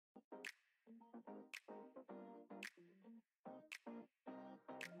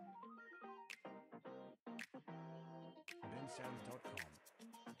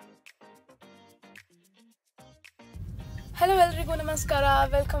Hello ಎಲ್ರಿಗೂ ನಮಸ್ಕಾರ,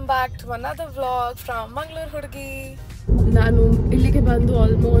 welcome back to another vlog from Mangaluruhudgi. ನಾನು ಇಲ್ಲಿಗೆ ಬಂದು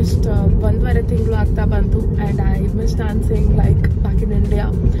ಆಲ್ಮೋಸ್ಟ್ 1.5 ತಿಂಗಳು ಆಗ್ತಾ ಬಂತು and I miss dancing like back in India.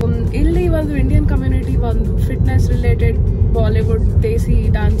 ಇಲ್ಲಿ ಒಂದು ಇಂಡಿಯನ್ ಕಮ್ಯುನಿಟಿ ಒಂದು ಫಿಟ್ನೆಸ್ ರಿಲೇಟೆಡ್ ಬಾಲಿವುಡ್ ದೇಸಿ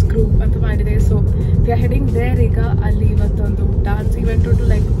ಡಾನ್ಸ್ ಗ್ರೂಪ್ ಅಂತ ಮಾಡಿದೆ. So we are heading there. ಈಗ ಅಲ್ಲಿ ಇವತ್ತೊಂದು ಡಾನ್ಸ್ ಇವೆಂಟ್ ಉಂಟು,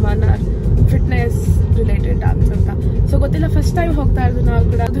 like 1 hour fitness related dance ಅಂತ. ಸೊ ಗೊತ್ತಿಲ್ಲ, ಫಸ್ಟ್ ಟೈಮ್ ಹೋಗ್ತಾ ಇರೋದು ನಾವು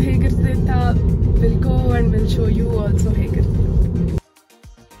ಕೂಡ. ಅದು ಹೇಗಿರ್ತದೆ ಅಂತ will go and will show you also ಹೇಗಿರ್ತದೆ.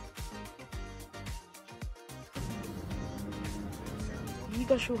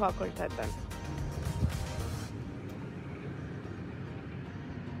 ಈಗ ಶೂ ಹಾಕೊಳ್ತಾ ಇದ್ದಾನೆ.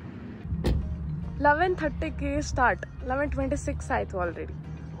 $11:30ಗೆ ಸ್ಟಾರ್ಟ್, 11:26 ಆಯಿತು ಆಲ್ರೆಡಿ.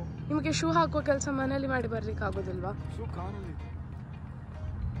 ನಿಮಗೆ ಶೂ ಹಾಕೋ ಕೆಲಸ ಮನೇಲಿ ಮಾಡಿ ಬರ್ಲಿಕ್ಕೆ ಆಗೋದಿಲ್ವಾ?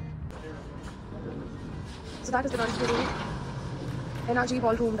 So that is the dance studio, energy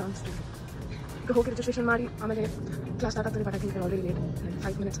ball room dance studio. ಈಗ ಹೋಗಿ ರಿಜಿಸ್ಟ್ರೇಷನ್ ಮಾಡಿ ಆಮೇಲೆ ಕ್ಲಾಸ್ ಸ್ಟಾರ್ಟ್ ಆಗ್ತದೆ. But I already late,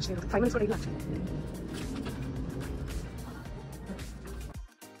 5 minutes ಅಷ್ಟೇ ಇರುತ್ತೆ. 5 minutes ಕೂಡ ಇಲ್ಲ actually.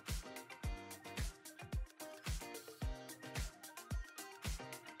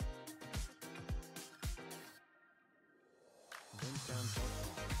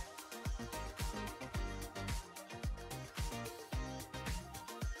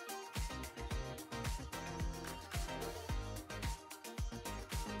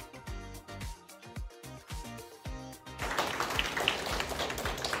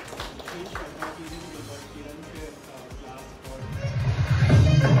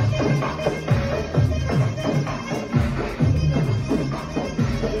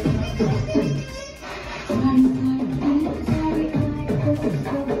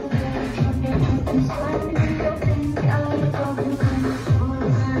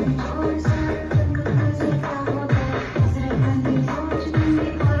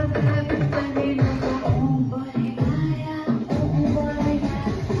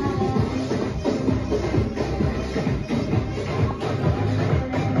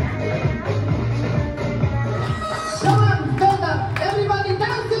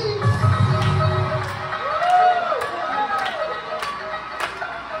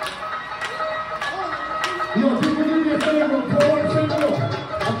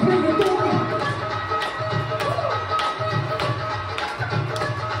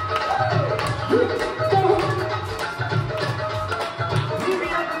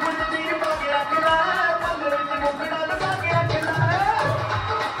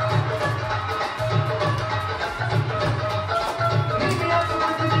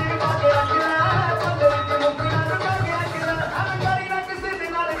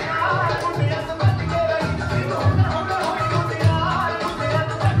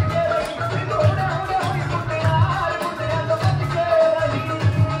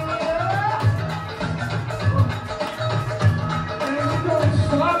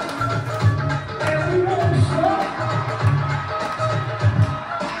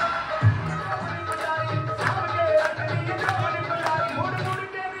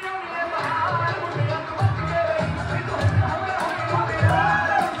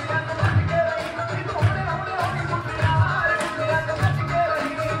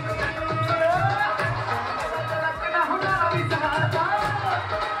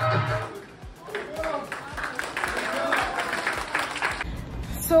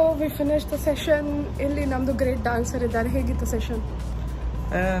 So we finished the session. ಇಲ್ಲಿ ನಮ್ಮದು ಗ್ರೇಟ್ ಡಾನ್ಸರ್ ಇದ್ದಾರೆ. ಹೇಗಿತ್ತು ಸೆಷನ್?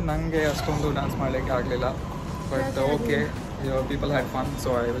 ನನಗೆ ಅಷ್ಟೊಂದು ಡಾನ್ಸ್ ಮಾಡಲಿಕ್ಕೆ ಆಗಲಿಲ್ಲ, but okay, people had fun, so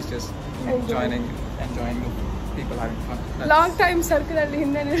I was just enjoying people having fun. Long time ಸರ್ಕಲಲ್ಲಿ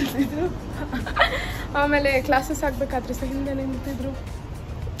ಹಿಂದೆ ನಿಲ್ತಿದ್ರು, ಆಮೇಲೆ ಕ್ಲಾಸಸ್ ಆಗಬೇಕಾದ್ರೆ ಸಹ ಹಿಂದೆ ನಿಂತಿದ್ರು.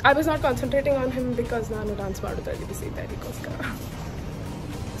 I was not concentrating on him because ನಾನು ಡಾನ್ಸ್ ಮಾಡೋದ್ರಲ್ಲಿ ಬಿಸಿ ಇದ್ದೆ ಅದಕ್ಕೋಸ್ಕರ.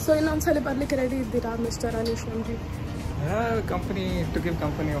 ಸೊ ಇನ್ನೊಂದ್ಸಲ ಬರಲಿಕ್ಕೆ ರೆಡಿ ಇದ್ದೀರಾ ಮಿಸ್ಟರ್ ಅನೀಶ್ ನಮ್ಗೆ? Company, to give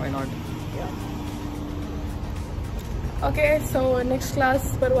company, why not? Yeah. Okay, so next class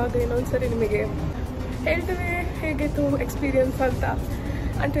ಬರುವಾಗ ಇನ್ನೊಂದ್ಸರಿ ನಿಮಗೆ ಹೇಳ್ತೀವಿ ಹೇಗಿತ್ತು ಎಕ್ಸ್ಪೀರಿಯನ್ಸ್ ಅಂತ.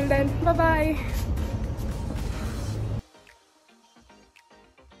 Until then, bye bye.